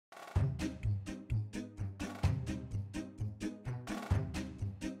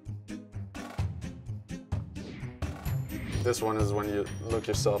This one is when you look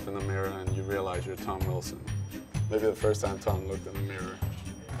yourself in the mirror and you realize you're Tom Wilson. Maybe the first time Tom looked in the mirror.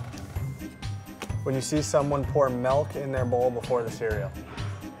 When you see someone pour milk in their bowl before the cereal.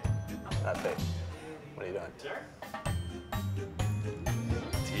 That face. What are you doing?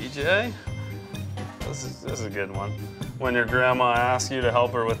 TJ? This is a good one. When your grandma asks you to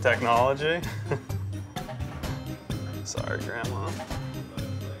help her with technology. Sorry, Grandma.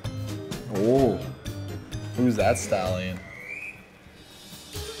 Oh, who's that stallion?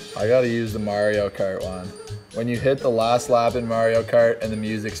 I gotta use the Mario Kart one. When you hit the last lap in Mario Kart and the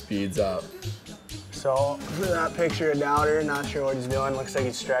music speeds up. So, for that picture of Dowder, not sure what he's doing, looks like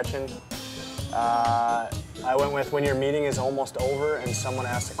he's stretching. I went with when your meeting is almost over and someone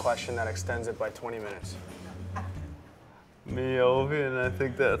asks a question that extends it by 20 minutes. Me, Ovi, and I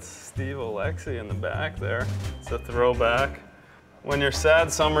think that's Steve Alexi in the back there. It's a throwback. When your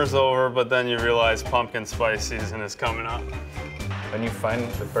sad summer's over, but then you realize pumpkin spice season is coming up. When you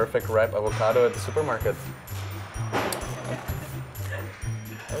find the perfect ripe avocado at the supermarket.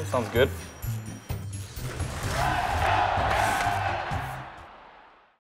 Oh, sounds good.